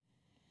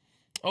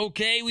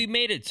Okay, we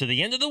made it to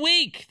the end of the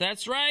week.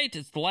 That's right.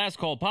 It's the Last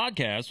Call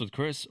podcast with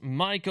Chris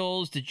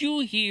Michaels. Did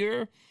you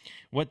hear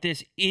what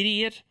this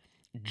idiot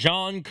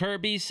John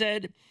Kirby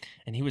said?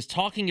 And he was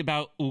talking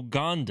about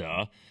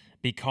Uganda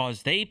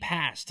because they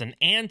passed an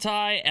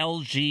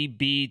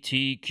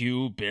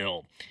anti-LGBTQ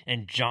bill.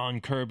 And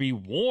John Kirby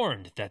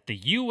warned that the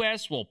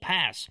U.S. will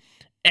pass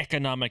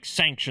economic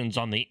sanctions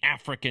on the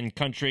African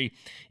country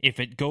if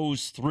it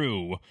goes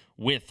through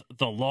with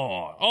the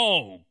law.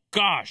 Oh,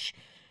 gosh.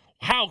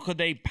 How could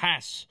they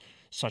pass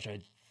such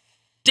a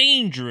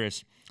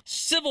dangerous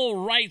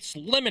civil rights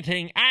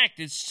limiting act?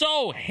 It's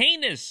so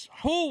heinous.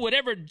 Who would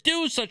ever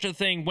do such a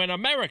thing when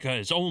America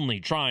is only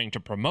trying to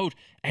promote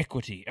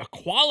equity,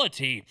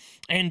 equality,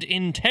 and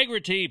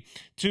integrity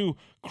to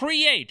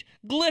create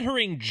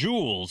glittering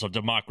jewels of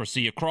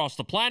democracy across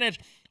the planet,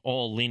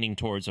 all leaning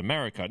towards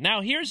America?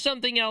 Now, here's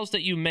something else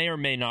that you may or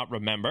may not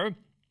remember.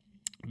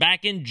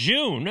 Back in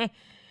June,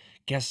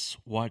 guess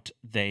what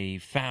they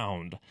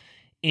found?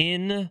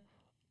 In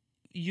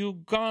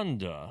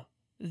Uganda,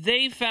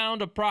 they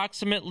found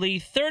approximately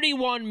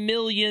 31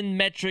 million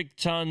metric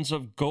tons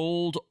of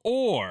gold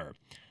ore.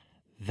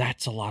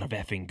 That's a lot of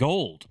effing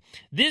gold.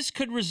 This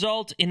could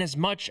result in as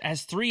much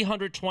as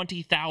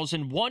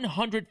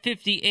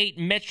 320,158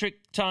 metric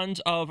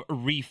tons of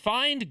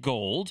refined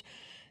gold.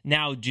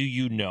 Now, do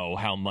you know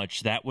how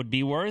much that would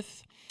be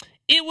worth?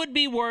 It would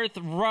be worth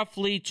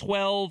roughly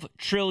 $12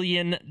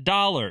 trillion.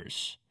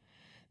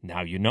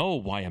 Now you know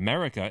why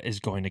America is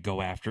going to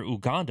go after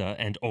Uganda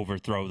and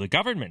overthrow the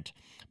government,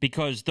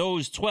 because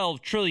those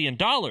 $12 trillion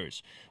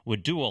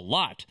would do a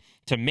lot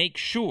to make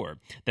sure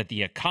that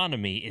the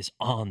economy is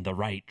on the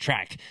right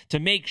track, to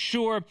make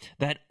sure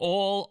that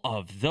all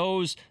of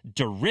those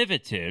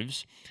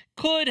derivatives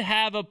could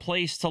have a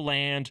place to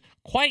land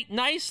quite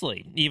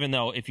nicely, even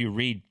though if you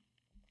read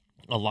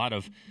a lot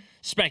of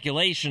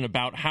speculation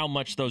about how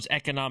much those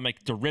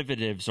economic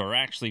derivatives are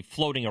actually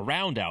floating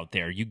around out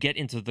there, you get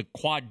into the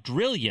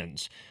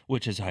quadrillions,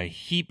 which is a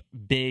heap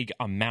big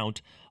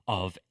amount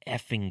of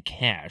effing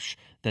cash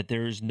that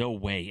there's no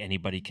way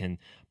anybody can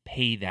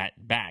pay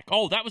that back.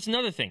 Oh, that was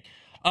another thing.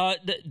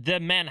 The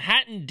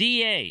Manhattan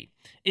DA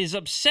is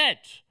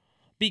upset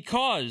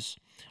because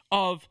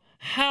of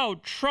how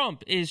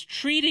Trump is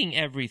treating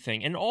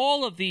everything and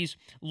all of these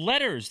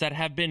letters that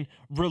have been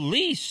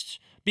released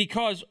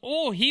because,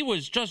 he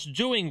was just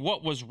doing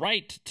what was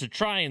right to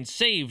try and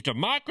save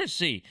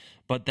democracy.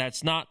 But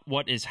that's not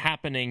what is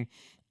happening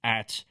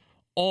at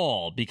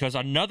all, because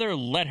another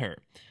letter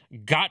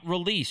got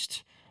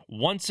released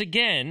once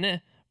again,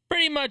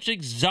 pretty much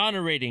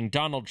exonerating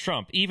Donald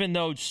Trump, even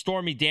though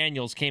Stormy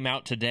Daniels came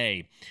out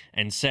today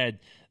and said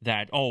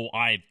that,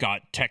 I've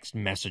got text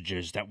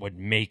messages that would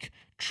make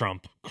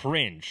Trump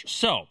cringe.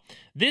 So,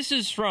 this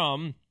is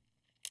from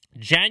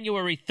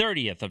January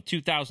 30th of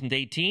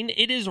 2018.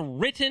 It is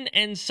written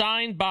and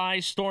signed by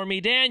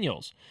Stormy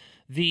Daniels,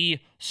 the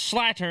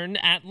slattern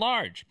at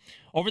large.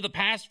 Over the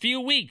past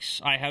few weeks,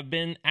 I have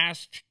been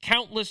asked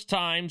countless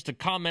times to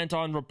comment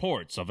on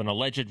reports of an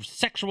alleged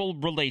sexual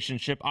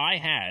relationship I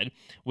had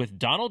with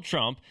Donald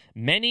Trump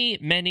many,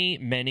 many,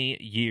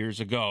 many years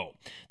ago.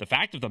 The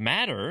fact of the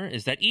matter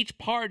is that each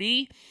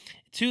party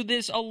to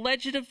this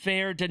alleged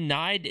affair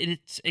denied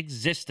its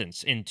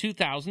existence in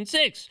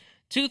 2006,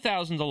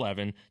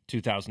 2011,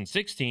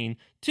 2016,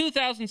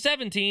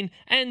 2017,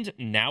 and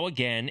now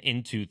again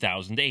in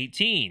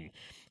 2018.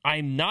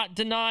 I'm not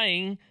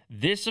denying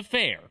this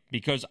affair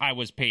because I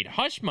was paid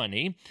hush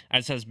money,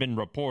 as has been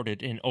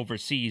reported in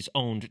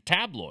overseas-owned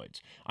tabloids.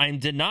 I'm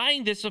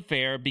denying this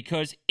affair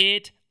because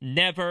it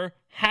never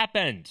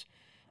happened.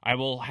 I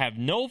will have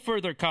no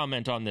further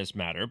comment on this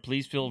matter.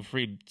 Please feel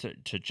free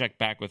to check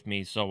back with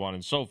me, so on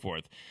and so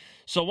forth.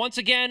 So once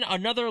again,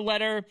 another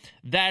letter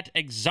that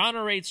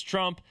exonerates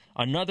Trump,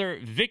 another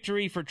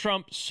victory for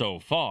Trump so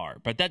far.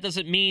 But that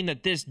doesn't mean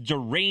that this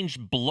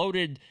deranged,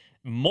 bloated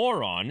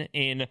moron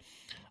in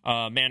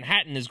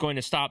Manhattan is going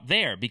to stop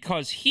there,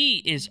 because he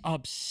is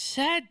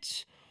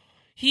upset.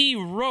 He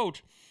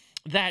wrote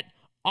that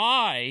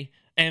I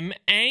am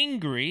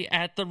angry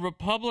at the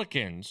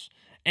Republicans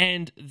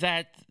and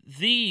that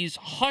these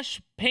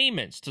hush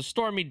payments to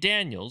Stormy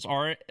Daniels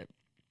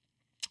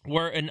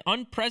were an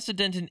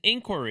unprecedented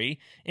inquiry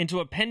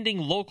into a pending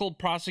local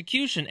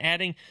prosecution,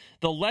 adding,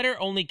 the letter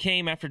only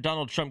came after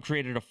Donald Trump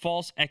created a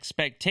false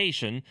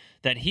expectation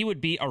that he would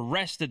be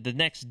arrested the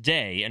next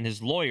day, and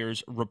his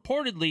lawyers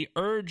reportedly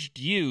urged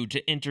you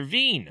to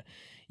intervene.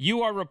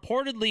 You are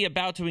reportedly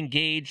about to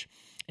engage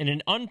in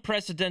an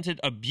unprecedented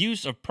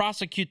abuse of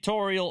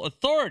prosecutorial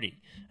authority.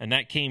 And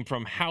that came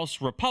from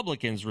House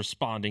Republicans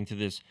responding to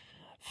this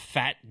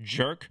fat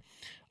jerk.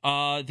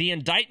 The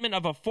indictment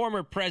of a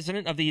former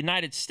president of the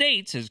United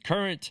States, his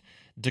current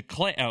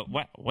President of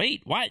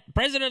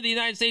the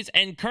United States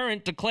and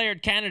current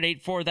declared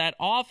candidate for that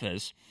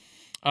office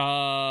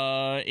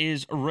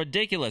is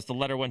ridiculous. The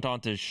letter went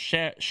on to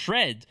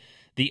shred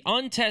the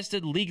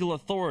untested legal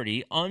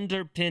authority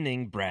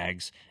underpinning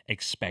Bragg's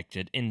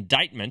expected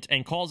indictment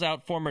and calls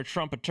out former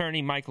Trump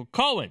attorney Michael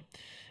Cohen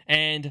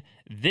And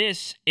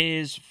this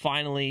is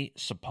finally,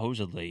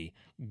 supposedly,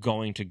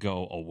 going to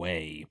go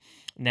away.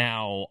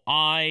 Now,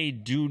 I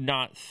do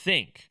not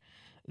think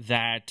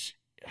that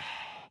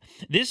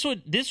this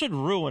would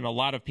ruin a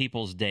lot of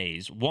people's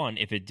days. One,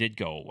 if it did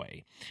go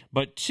away.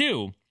 But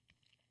two,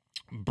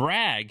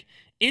 Bragg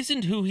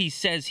isn't who he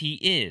says he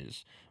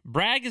is.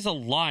 Bragg is a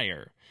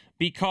liar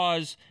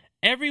because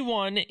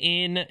everyone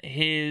in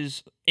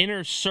his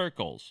inner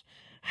circles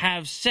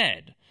have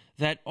said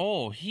that,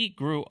 oh, he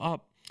grew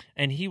up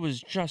and he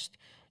was just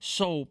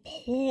so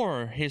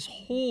poor his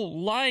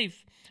whole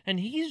life, and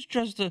he's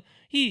just a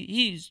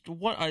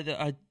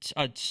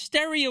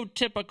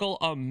stereotypical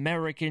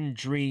American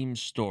dream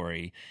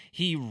story.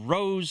 He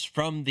rose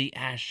from the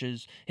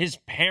ashes. His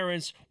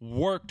parents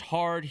worked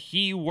hard.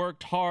 He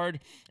worked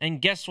hard.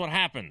 And guess what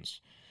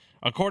happens?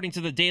 According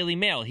to the Daily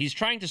Mail, he's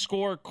trying to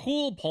score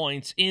cool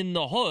points in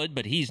the hood,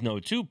 but he's no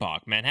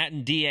Tupac.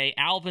 Manhattan DA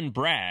Alvin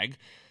Bragg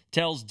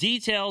tells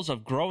details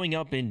of growing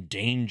up in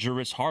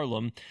dangerous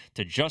Harlem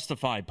to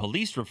justify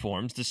police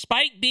reforms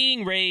despite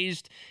being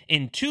raised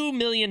in $2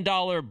 million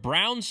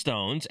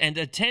brownstones and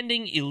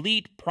attending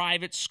elite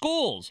private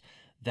schools.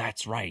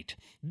 That's right.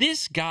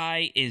 This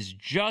guy is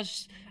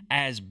just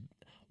as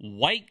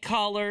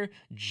white-collar,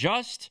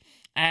 just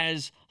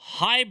as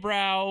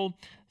highbrow,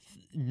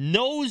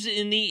 nose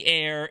in the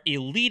air,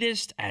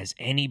 elitist as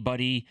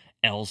anybody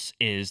else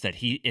is that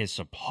he is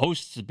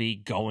supposed to be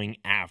going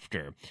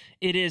after.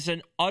 It is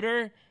an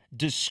utter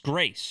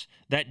disgrace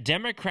that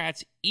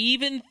Democrats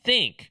even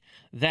think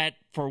that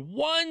for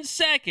 1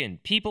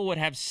 second people would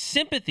have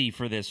sympathy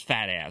for this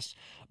fat ass.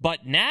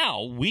 But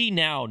now, we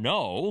now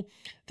know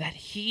that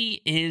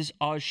he is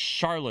a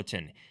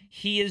charlatan.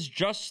 He is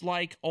just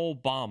like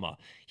Obama.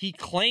 He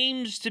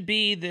claims to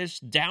be this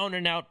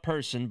down-and-out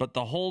person, but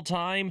the whole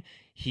time,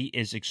 he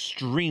is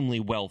extremely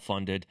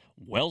well-funded,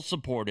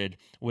 well-supported,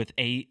 with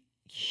a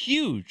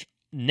huge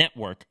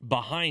network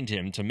behind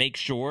him to make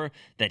sure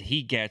that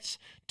he gets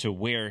to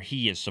where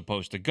he is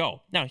supposed to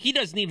go. Now, he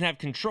doesn't even have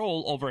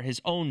control over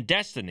his own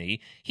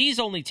destiny. He's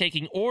only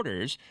taking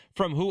orders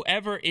from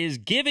whoever is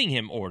giving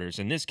him orders.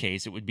 In this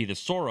case, it would be the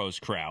Soros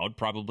crowd,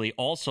 probably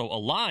also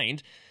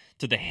aligned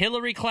to the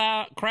Hillary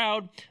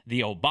crowd,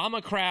 the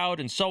Obama crowd,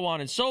 and so on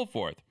and so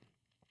forth.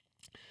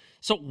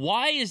 So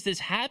why is this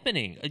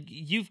happening?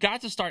 You've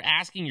got to start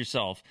asking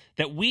yourself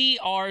that we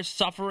are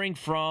suffering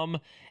from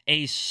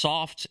a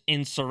soft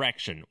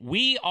insurrection.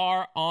 We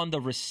are on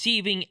the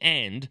receiving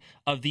end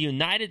of the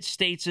United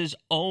States'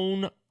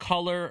 own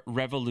color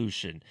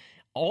revolution.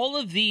 All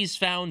of these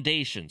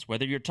foundations,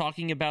 whether you're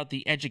talking about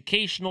the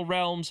educational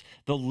realms,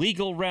 the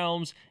legal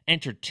realms,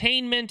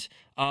 entertainment,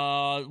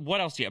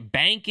 what else?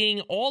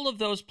 Banking, all of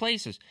those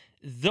places,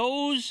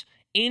 those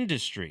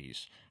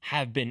industries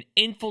have been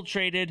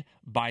infiltrated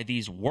by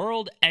these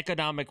World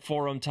Economic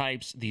Forum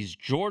types, these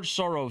George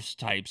Soros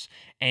types,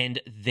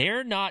 and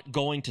they're not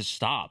going to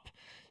stop.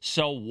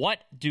 So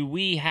what do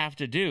we have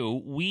to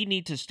do? We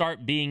need to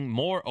start being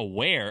more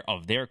aware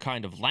of their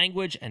kind of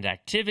language and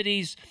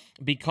activities,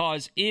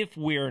 because if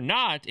we're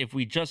not, if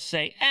we just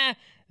say,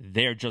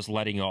 they're just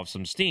letting off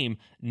some steam,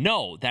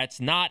 no, that's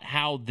not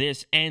how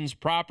this ends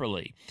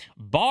properly.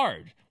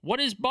 Bard. What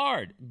is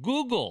Bard?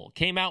 Google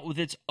came out with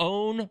its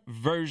own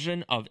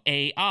version of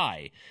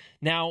AI.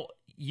 Now,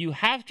 you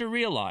have to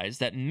realize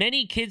that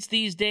many kids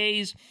these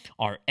days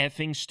are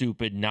effing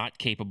stupid, not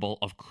capable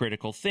of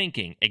critical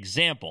thinking.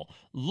 Example,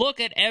 look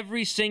at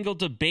every single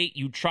debate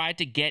you try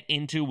to get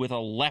into with a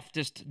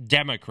leftist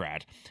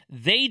Democrat.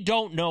 They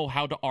don't know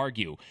how to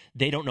argue.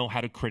 They don't know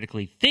how to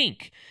critically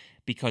think.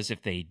 Because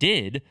if they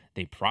did,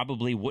 they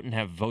probably wouldn't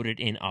have voted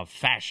in a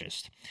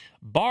fascist.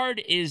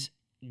 Bard is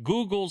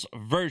Google's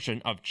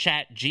version of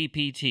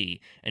ChatGPT.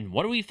 And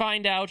what do we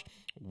find out?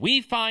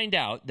 We find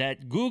out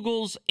that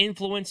Google's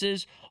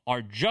influences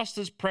are just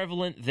as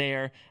prevalent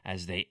there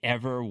as they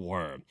ever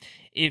were.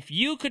 If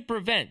you could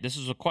prevent, this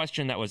is a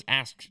question that was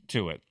asked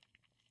to it,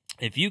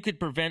 if you could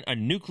prevent a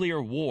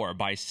nuclear war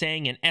by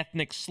saying an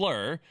ethnic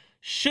slur,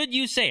 should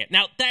you say it?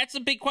 Now, that's a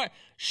big question.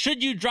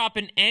 Should you drop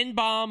an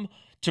N-bomb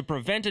to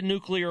prevent a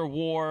nuclear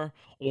war,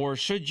 or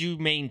should you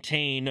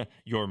maintain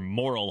your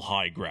moral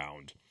high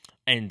ground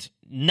and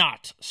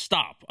not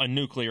stop a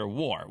nuclear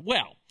war?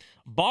 Well,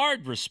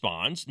 Bard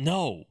responds,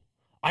 no,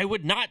 I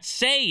would not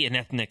say an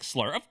ethnic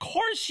slur. Of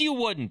course you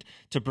wouldn't,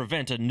 to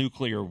prevent a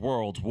nuclear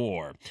world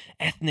war.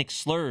 Ethnic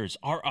slurs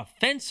are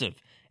offensive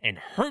and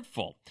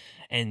hurtful,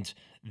 and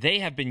they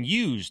have been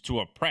used to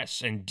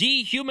oppress and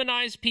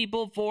dehumanize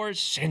people for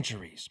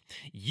centuries.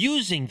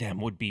 Using them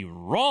would be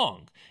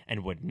wrong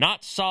and would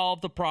not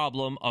solve the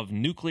problem of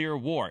nuclear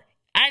war.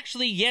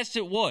 Actually, yes,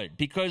 it would,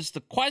 because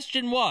the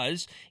question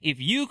was, if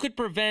you could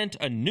prevent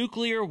a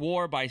nuclear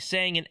war by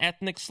saying an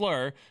ethnic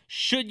slur,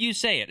 should you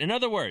say it? In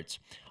other words,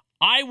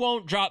 I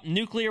won't drop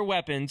nuclear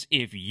weapons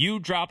if you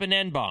drop an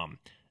N-bomb.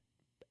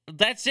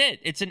 That's it.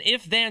 It's an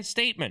if-then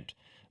statement.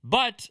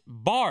 But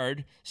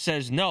Bard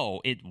says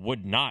no, it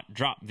would not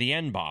drop the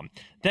N-bomb.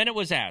 Then it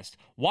was asked,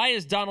 why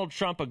is Donald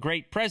Trump a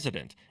great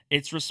president?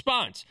 Its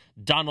response,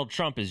 Donald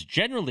Trump is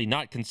generally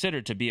not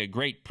considered to be a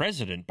great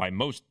president by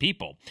most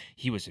people.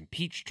 He was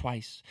impeached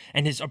twice,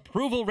 and his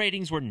approval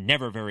ratings were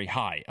never very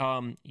high.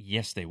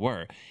 Yes, they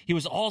were. He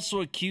was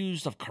also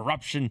accused of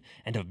corruption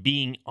and of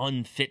being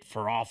unfit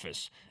for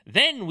office.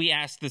 Then we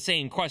asked the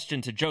same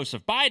question to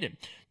Joseph Biden.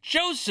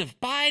 Joseph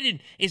Biden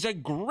is a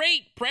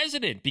great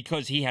president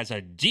because he has a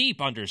deep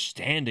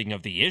understanding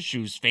of the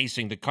issues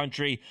facing the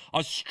country,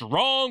 a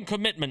strong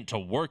commitment to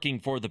working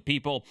for the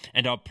people,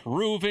 and a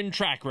proven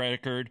track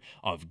record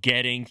of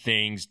getting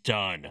things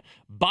done.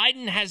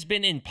 Biden has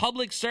been in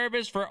public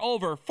service for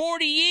over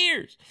 40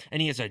 years,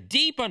 and he has a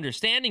deep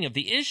understanding of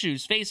the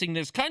issues facing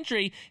this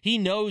country. He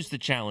knows the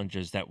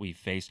challenges that we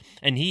face,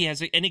 and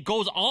it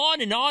goes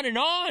on and on and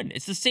on.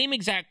 It's the same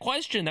exact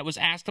question that was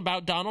asked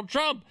about Donald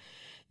Trump.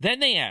 Then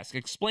they ask,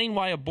 explain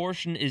why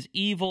abortion is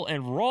evil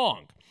and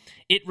wrong.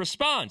 It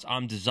responds,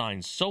 I'm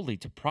designed solely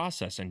to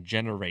process and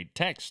generate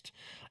text.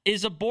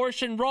 Is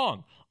abortion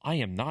wrong? I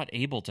am not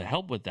able to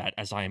help with that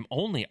as I am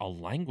only a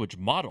language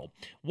model.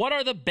 What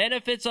are the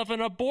benefits of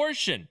an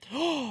abortion?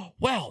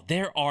 Well,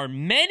 there are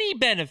many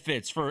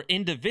benefits for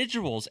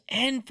individuals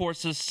and for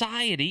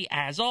society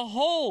as a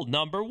whole.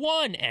 Number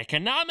one,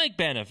 economic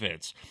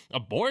benefits.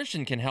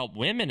 Abortion can help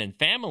women and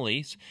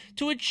families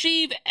to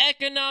achieve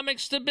economic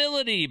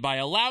stability by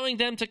allowing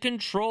them to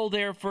control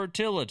their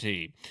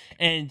fertility.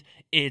 And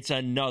it's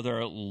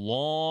another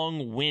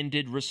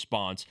long-winded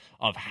response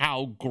of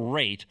how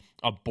great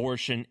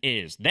abortion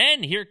is.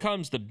 Then here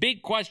comes the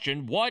big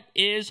question, what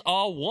is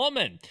a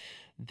woman?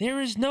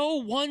 There is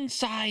no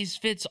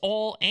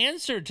one-size-fits-all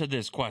answer to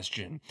this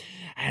question,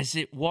 as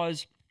it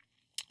was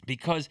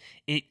because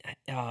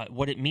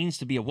what it means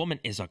to be a woman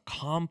is a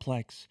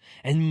complex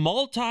and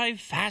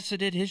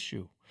multifaceted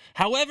issue.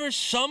 However,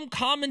 some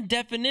common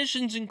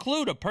definitions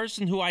include a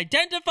person who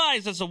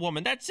identifies as a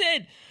woman. That's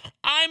it.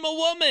 I'm a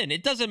woman.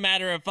 It doesn't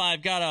matter if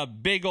I've got a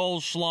big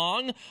old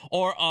schlong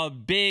or a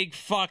big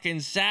fucking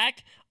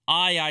sack.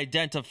 I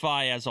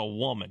identify as a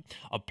woman.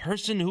 A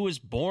person who is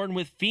born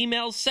with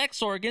female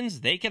sex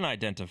organs, they can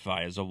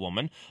identify as a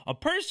woman. A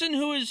person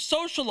who is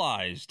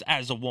socialized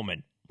as a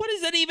woman. What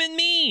does that even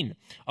mean?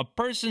 A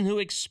person who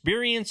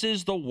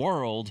experiences the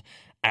world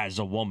as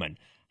a woman.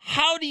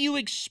 How do you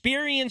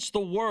experience the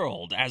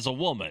world as a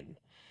woman?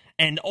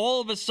 And all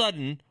of a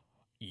sudden,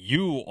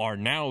 you are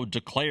now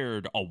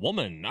declared a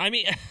woman. I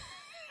mean,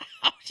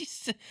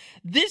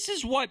 this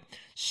is what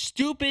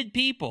stupid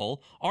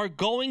people are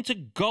going to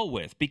go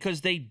with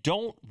because they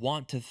don't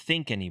want to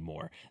think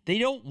anymore. They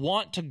don't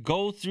want to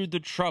go through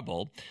the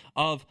trouble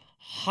of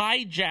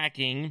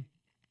hijacking.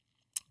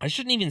 I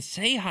shouldn't even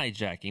say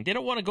hijacking. They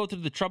don't want to go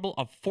through the trouble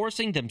of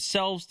forcing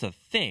themselves to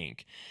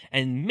think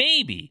and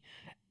maybe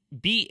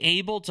be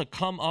able to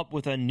come up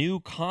with a new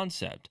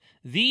concept.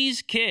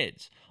 These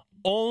kids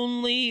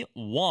only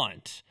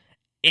want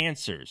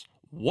answers.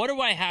 What do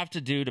I have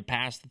to do to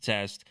pass the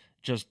test?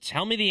 Just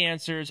tell me the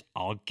answers.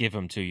 I'll give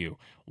them to you.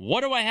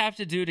 What do I have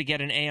to do to get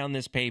an A on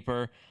this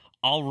paper?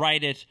 I'll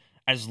write it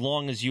as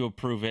long as you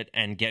approve it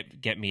and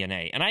get me an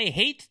A. And I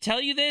hate to tell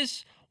you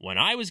this, when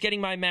I was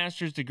getting my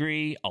master's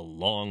degree a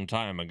long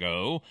time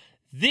ago,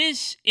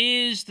 this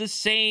is the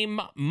same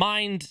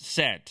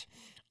mindset.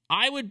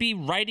 I would be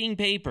writing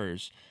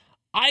papers.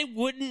 I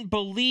wouldn't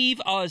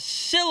believe a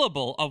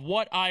syllable of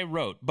what I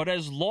wrote, but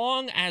as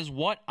long as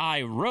what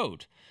I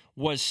wrote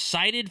was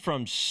cited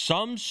from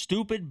some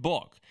stupid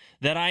book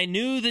that I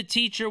knew the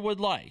teacher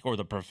would like, or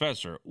the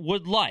professor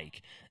would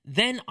like,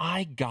 then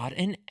I got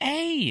an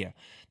A.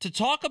 To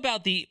talk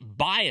about the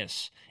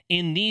bias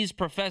in these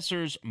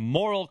professors'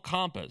 moral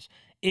compass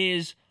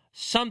is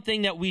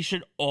something that we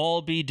should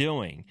all be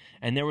doing.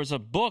 And there was a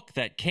book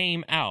that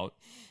came out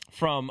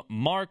from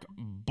Mark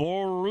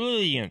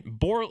Bauerlein.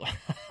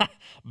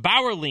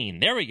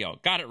 There we go.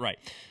 Got it right.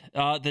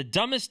 The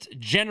Dumbest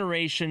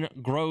Generation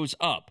Grows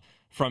Up,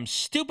 From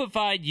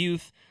Stupefied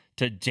Youth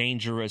to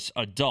Dangerous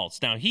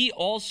Adults. Now, he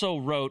also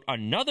wrote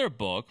another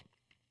book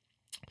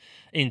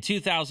in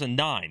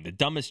 2009, The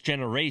Dumbest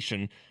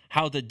Generation,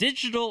 How the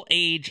Digital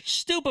Age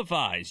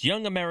Stupefies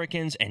Young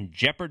Americans and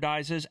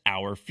Jeopardizes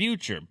Our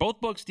Future.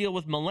 Both books deal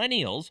with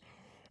millennials,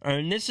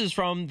 and this is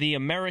from the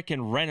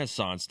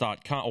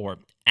AmericanRenaissance.com, or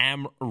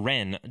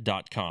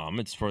amren.com.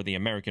 It's for the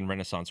American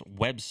Renaissance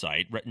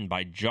website, written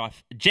by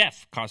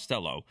Jeff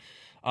Costello.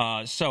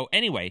 So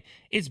anyway,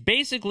 it's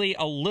basically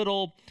a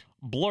little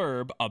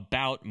blurb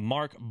about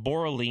Mark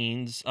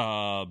Bauerlein's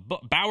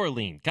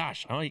Bauerlein.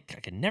 Gosh, I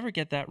can never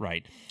get that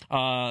right.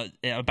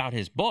 About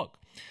his book.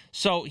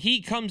 So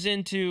he comes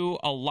into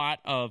a lot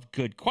of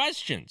good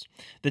questions.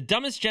 The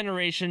dumbest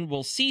generation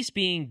will cease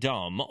being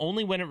dumb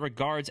only when it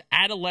regards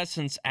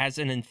adolescence as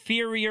an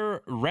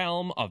inferior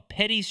realm of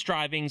petty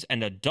strivings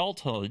and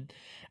adulthood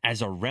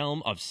as a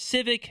realm of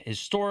civic,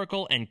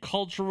 historical, and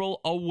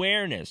cultural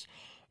awareness.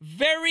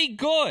 Very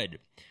good.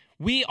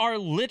 We are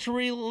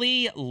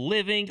literally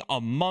living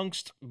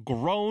amongst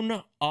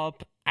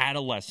grown-up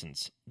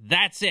adolescents.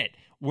 That's it.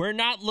 We're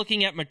not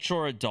looking at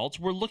mature adults.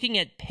 We're looking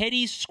at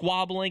petty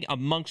squabbling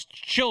amongst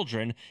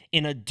children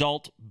in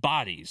adult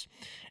bodies.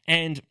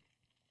 And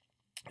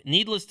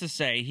needless to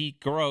say, he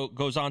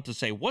goes on to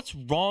say, what's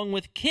wrong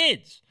with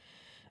kids?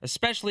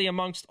 Especially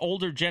amongst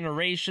older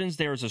generations,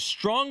 there is a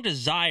strong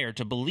desire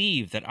to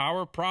believe that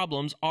our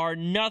problems are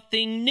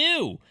nothing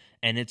new.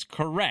 And it's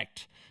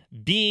correct.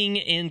 Being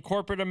in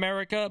corporate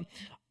America,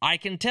 I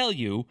can tell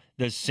you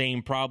the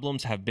same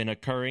problems have been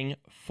occurring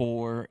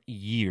for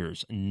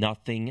years.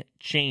 Nothing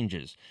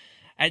changes.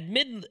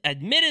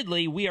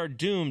 Admittedly, we are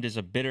doomed as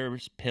a bitter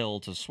pill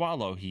to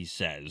swallow, he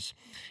says.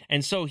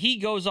 And so he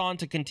goes on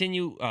to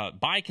continue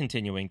by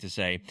continuing to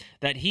say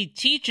that he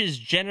teaches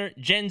Gen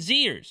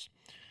Zers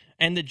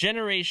and the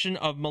generation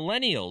of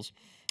millennials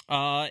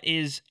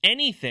is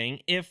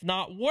anything if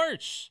not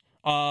worse.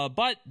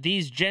 But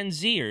these Gen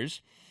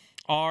Zers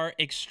are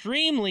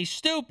extremely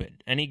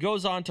stupid. And he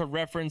goes on to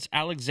reference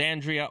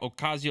Alexandria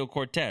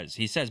Ocasio-Cortez.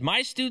 He says,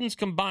 my students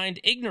combined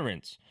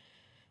ignorance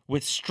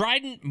with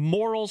strident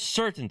moral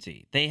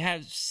certainty. They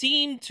have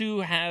seemed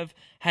to have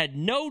had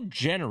no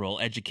general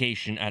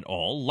education at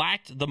all,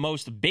 lacked the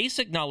most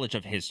basic knowledge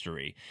of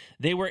history.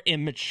 They were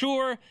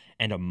immature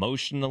and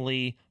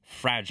emotionally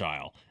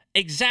fragile.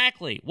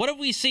 Exactly. What have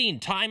we seen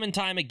time and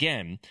time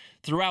again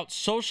throughout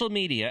social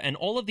media and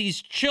all of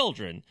these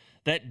children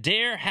that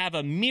dare have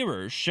a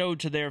mirror showed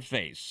to their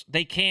face?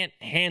 They can't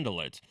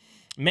handle it.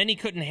 Many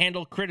couldn't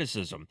handle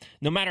criticism,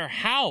 no matter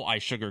how I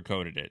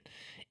sugarcoated it.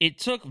 It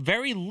took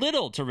very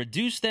little to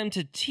reduce them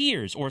to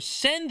tears or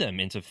send them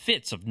into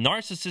fits of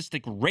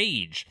narcissistic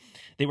rage.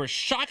 They were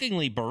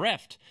shockingly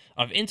bereft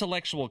of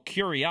intellectual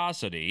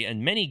curiosity,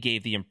 and many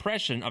gave the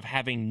impression of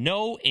having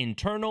no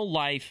internal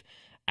life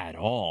at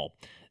all.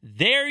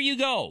 There you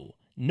go.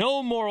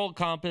 No moral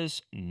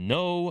compass,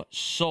 no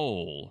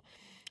soul.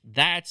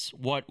 That's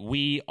what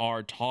we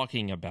are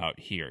talking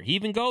about here. He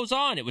even goes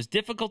on, it was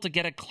difficult to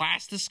get a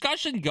class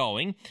discussion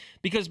going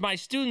because my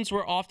students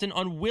were often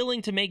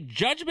unwilling to make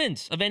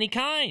judgments of any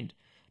kind.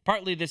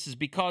 Partly this is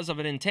because of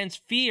an intense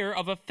fear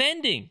of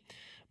offending.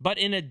 But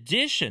in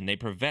addition, they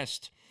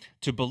professed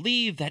to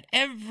believe that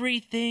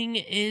everything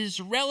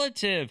is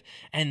relative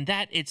and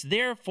that it's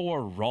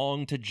therefore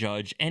wrong to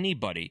judge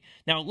anybody.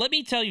 Now, let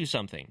me tell you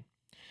something.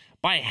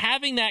 By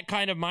having that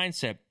kind of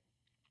mindset,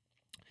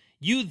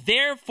 you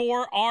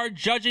therefore are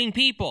judging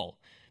people,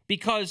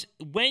 because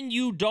when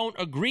you don't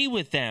agree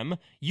with them,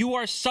 you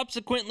are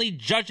subsequently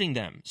judging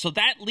them. So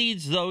that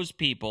leads those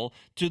people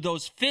to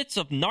those fits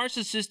of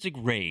narcissistic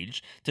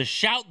rage to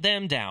shout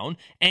them down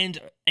and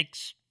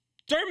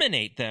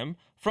exterminate them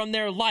from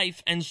their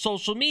life and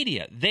social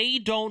media. They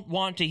don't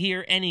want to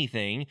hear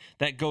anything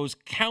that goes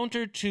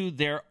counter to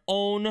their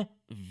own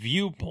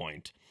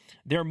viewpoint.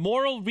 Their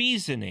moral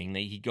reasoning,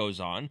 he goes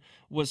on,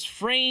 was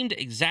framed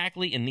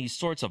exactly in these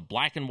sorts of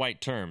black and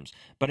white terms.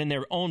 But in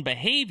their own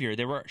behavior,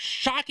 they were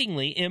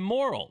shockingly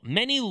immoral.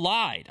 Many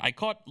lied. I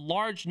caught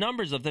large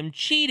numbers of them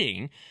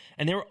cheating,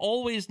 and they were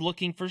always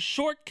looking for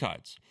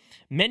shortcuts.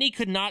 Many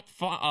could not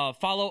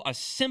follow a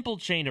simple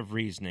chain of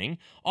reasoning.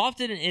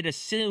 Often it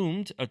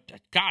assumed,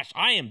 gosh,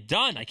 I am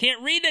done. I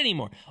can't read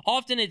anymore.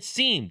 Often it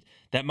seemed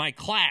that my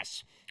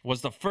class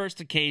was the first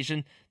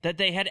occasion that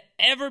they had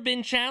ever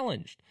been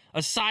challenged.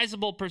 A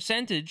sizable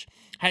percentage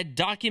had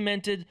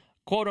documented,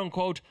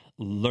 quote-unquote,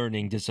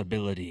 learning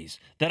disabilities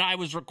that I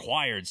was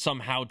required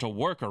somehow to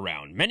work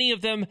around. Many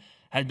of them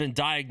had been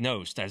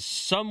diagnosed as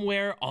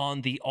somewhere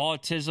on the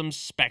autism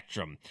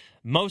spectrum.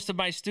 Most of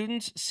my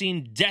students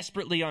seemed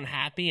desperately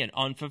unhappy and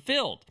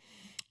unfulfilled.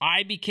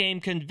 I became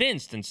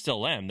convinced, and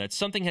still am, that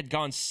something had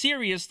gone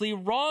seriously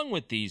wrong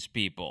with these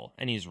people.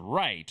 And he's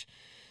right.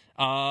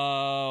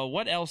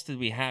 What else did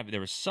we have? There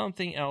was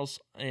something else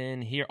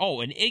in here.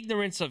 Oh, an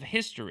ignorance of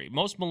history.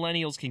 Most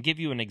millennials can give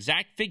you an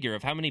exact figure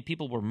of how many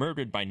people were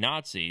murdered by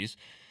Nazis,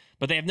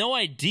 but they have no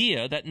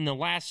idea that in the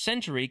last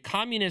century,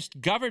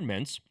 communist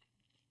governments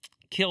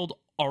killed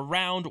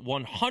around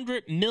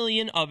 100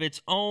 million of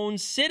its own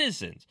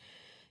citizens.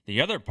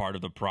 The other part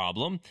of the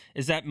problem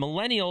is that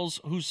millennials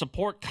who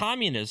support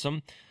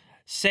communism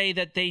say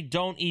that they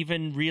don't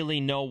even really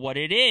know what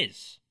it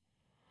is.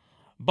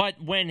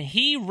 But when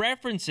he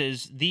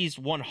references these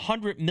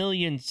 100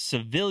 million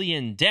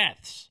civilian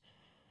deaths,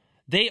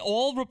 they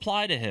all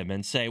reply to him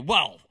and say,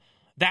 well,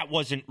 that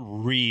wasn't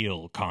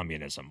real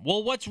communism.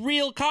 Well, what's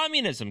real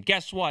communism?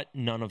 Guess what?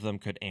 None of them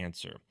could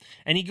answer.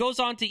 And he goes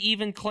on to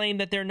even claim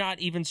that they're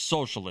not even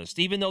socialist,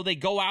 even though they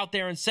go out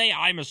there and say,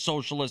 I'm a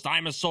socialist,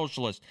 I'm a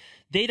socialist.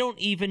 They don't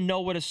even know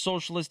what a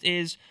socialist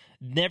is,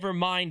 never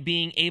mind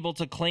being able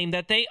to claim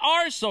that they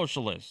are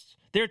socialists.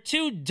 They're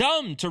too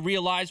dumb to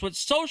realize what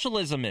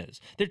socialism is.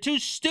 They're too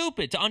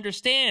stupid to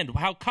understand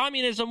how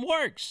communism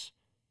works.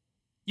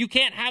 You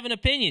can't have an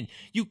opinion.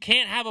 You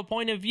can't have a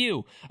point of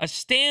view, a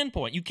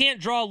standpoint. You can't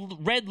draw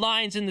red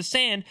lines in the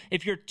sand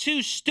if you're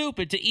too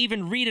stupid to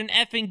even read an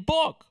effing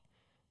book.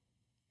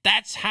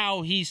 That's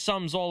how he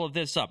sums all of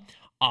this up.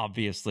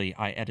 Obviously,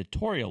 I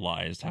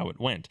editorialized how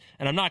it went,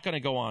 and I'm not going to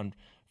go on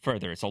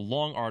further. It's a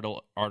long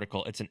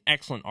article. It's an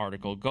excellent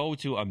article. Go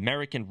to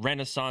American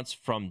Renaissance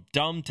from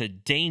Dumb to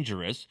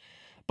Dangerous.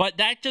 But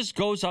that just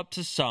goes up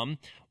to some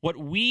what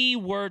we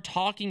were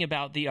talking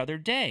about the other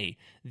day.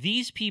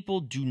 These people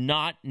do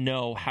not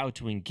know how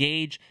to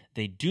engage.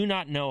 They do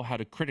not know how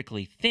to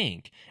critically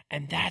think.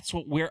 And that's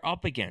what we're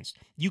up against.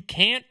 You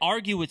can't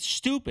argue with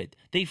stupid.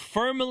 They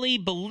firmly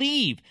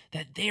believe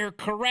that they're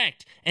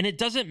correct. And it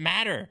doesn't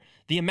matter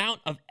the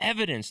amount of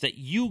evidence that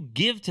you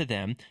give to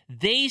them.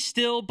 They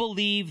still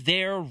believe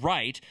they're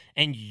right.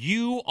 And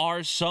you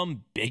are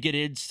some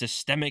bigoted,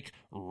 systemic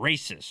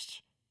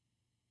racist.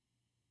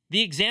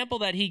 The example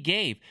that he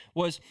gave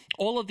was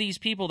all of these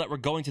people that were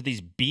going to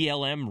these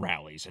BLM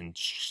rallies and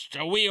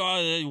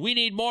we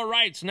need more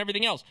rights and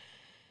everything else.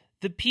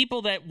 The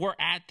people that were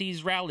at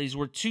these rallies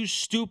were too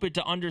stupid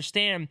to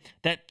understand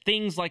that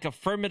things like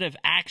affirmative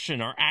action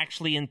are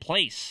actually in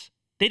place.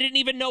 They didn't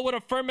even know what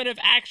affirmative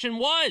action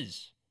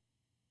was.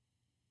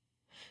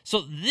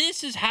 So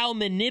this is how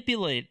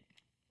manipulated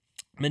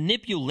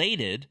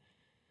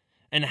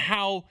and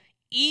how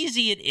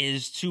easy it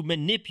is to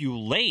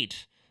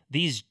manipulate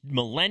these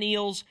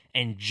millennials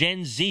and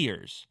Gen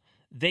Zers.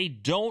 They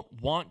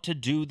don't want to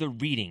do the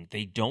reading.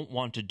 They don't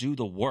want to do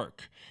the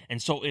work.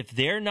 And so if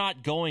they're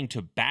not going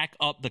to back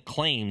up the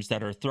claims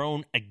that are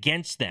thrown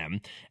against them,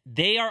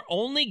 they are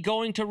only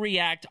going to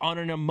react on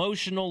an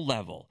emotional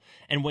level.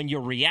 And when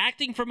you're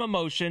reacting from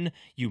emotion,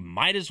 you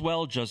might as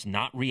well just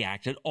not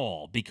react at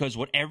all, because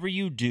whatever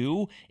you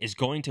do is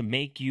going to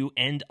make you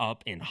end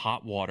up in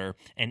hot water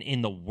and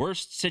in the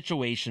worst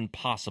situation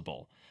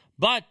possible.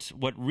 But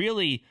what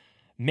really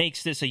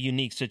makes this a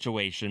unique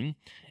situation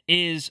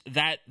is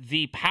that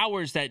the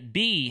powers that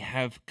be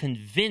have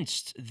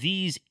convinced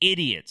these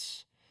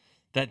idiots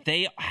that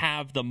they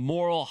have the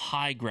moral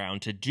high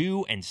ground to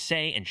do and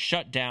say and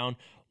shut down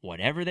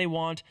whatever they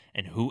want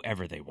and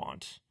whoever they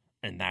want.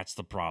 And that's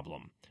the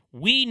problem.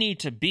 We need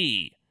to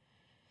be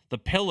the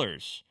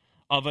pillars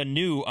of a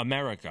new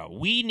America.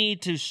 We need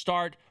to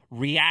start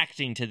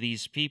reacting to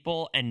these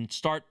people and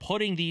start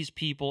putting these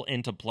people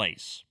into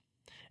place.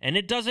 And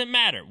it doesn't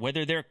matter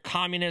whether they're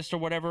communist or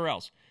whatever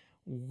else.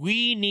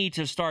 We need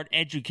to start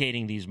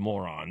educating these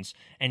morons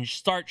and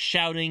start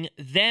shouting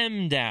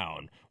them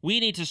down. We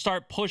need to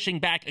start pushing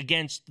back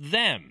against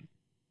them.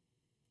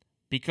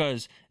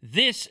 Because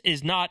this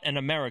is not an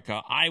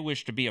America I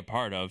wish to be a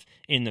part of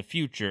in the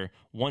future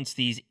once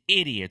these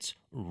idiots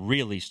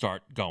really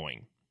start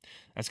going.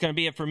 That's going to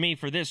be it for me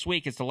for this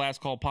week. It's the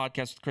Last Call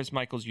podcast with Chris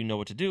Michaels. You know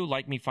what to do.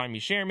 Like me, find me,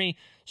 share me,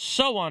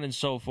 so on and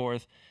so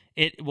forth.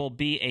 It will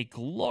be a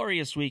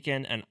glorious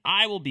weekend, and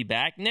I will be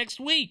back next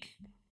week.